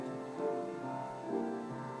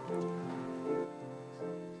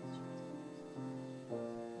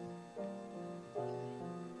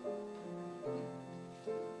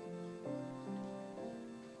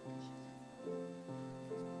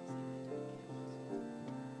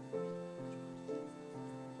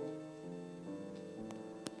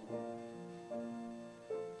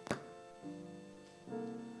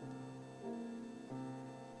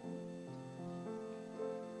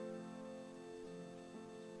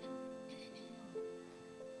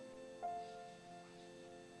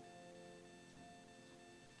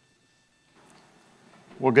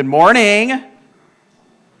Well, good morning.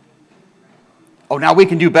 Oh, now we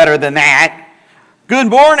can do better than that.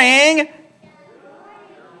 Good morning.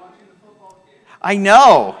 I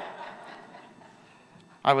know.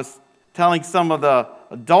 I was telling some of the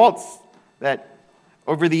adults that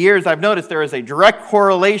over the years I've noticed there is a direct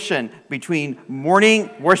correlation between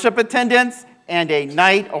morning worship attendance and a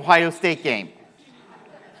night Ohio State game.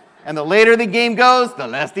 And the later the game goes, the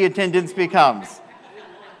less the attendance becomes.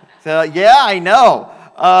 So, yeah, I know.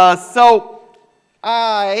 So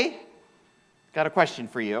I got a question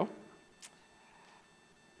for you.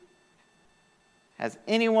 Has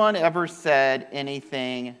anyone ever said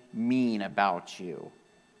anything mean about you?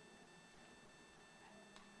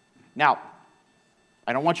 Now,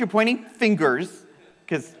 I don't want you pointing fingers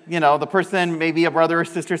because, the person may be a brother or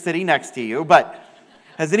sister sitting next to you, but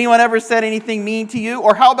has anyone ever said anything mean to you?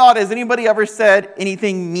 Or how about, has anybody ever said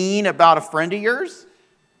anything mean about a friend of yours?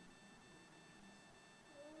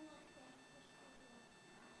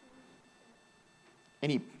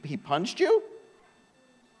 And he punched you?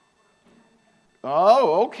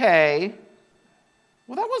 Oh, okay.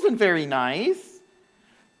 Well, that wasn't very nice.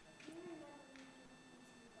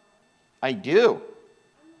 I do.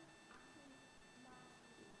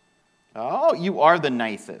 Oh, you are the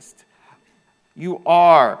nicest. You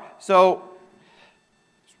are. So,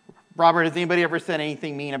 Robert, has anybody ever said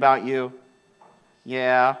anything mean about you?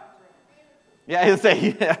 Yeah. Yeah, I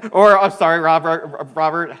say, yeah. Or, I'm sorry,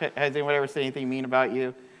 Robert, has anyone ever said anything mean about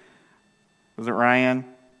you? Was it Ryan?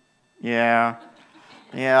 Yeah.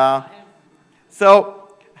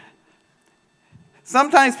 So,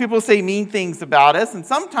 sometimes people say mean things about us, and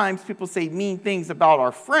sometimes people say mean things about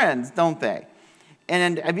our friends, don't they?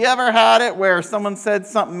 And have you ever had it where someone said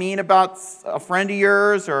something mean about a friend of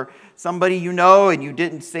yours or somebody you know and you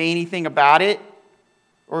didn't say anything about it?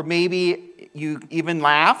 Or maybe you even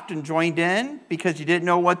laughed and joined in because you didn't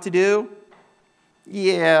know what to do?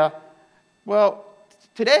 Yeah. Well,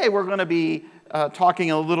 today we're going to be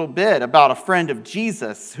talking a little bit about a friend of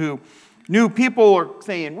Jesus who knew people were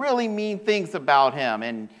saying really mean things about him,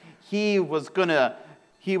 and he was gonna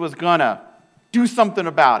do something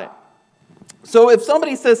about it. So if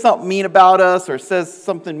somebody says something mean about us or says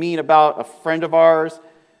something mean about a friend of ours,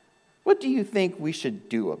 what do you think we should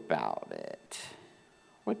do about it?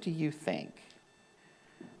 What do you think?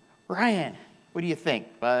 Ryan, what do you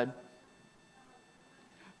think, bud?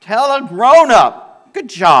 Tell a grown-up. Good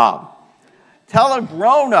job. Tell a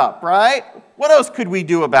grown-up, right? What else could we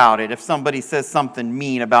do about it if somebody says something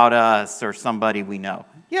mean about us or somebody we know?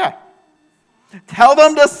 Yeah. Tell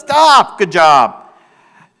them to stop. Good job.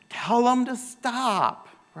 Tell them to stop,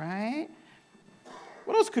 right?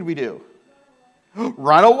 What else could we do?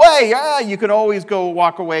 Run away. Yeah, you can always go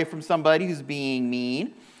walk away from somebody who's being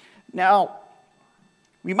mean. Now,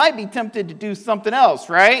 we might be tempted to do something else,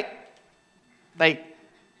 right? Like,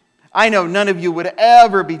 I know none of you would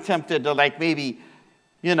ever be tempted to, maybe,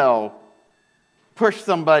 push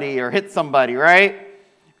somebody or hit somebody, right?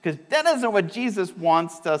 Because that isn't what Jesus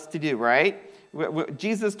wants us to do, right?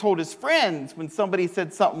 Jesus told his friends when somebody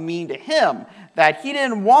said something mean to him that he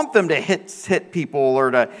didn't want them to hit people or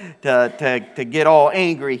to get all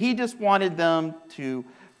angry. He just wanted them to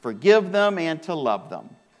forgive them and to love them.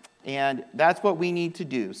 And that's what we need to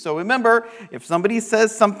do. So remember, if somebody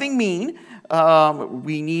says something mean,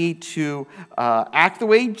 we need to act the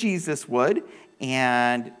way Jesus would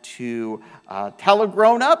and to tell a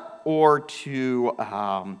grown-up or to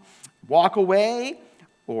walk away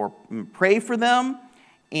or pray for them.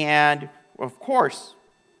 And, of course,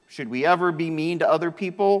 should we ever be mean to other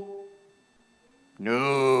people?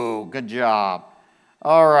 No. Good job.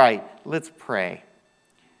 All right, let's pray.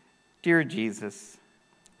 Dear Jesus,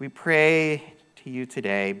 we pray to you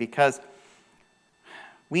today because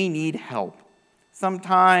we need help.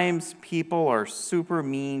 Sometimes people are super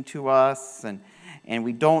mean to us and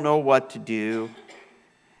we don't know what to do.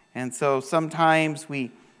 And so sometimes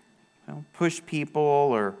we push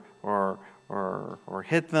people or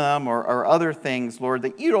hit them or other things, Lord,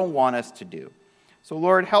 that you don't want us to do. So,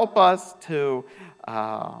 Lord, help us to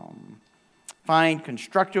find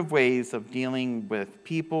constructive ways of dealing with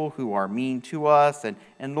people who are mean to us.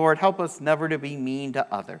 And Lord, help us never to be mean to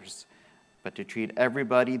others, but to treat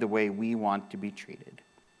everybody the way we want to be treated.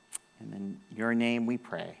 And in your name we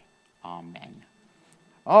pray. Amen.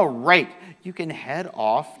 All right, you can head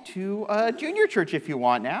off to junior church if you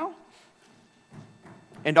want now.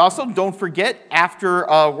 And also, don't forget, after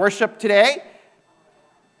worship today,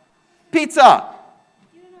 pizza.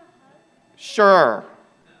 Sure.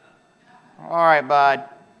 All right, bud.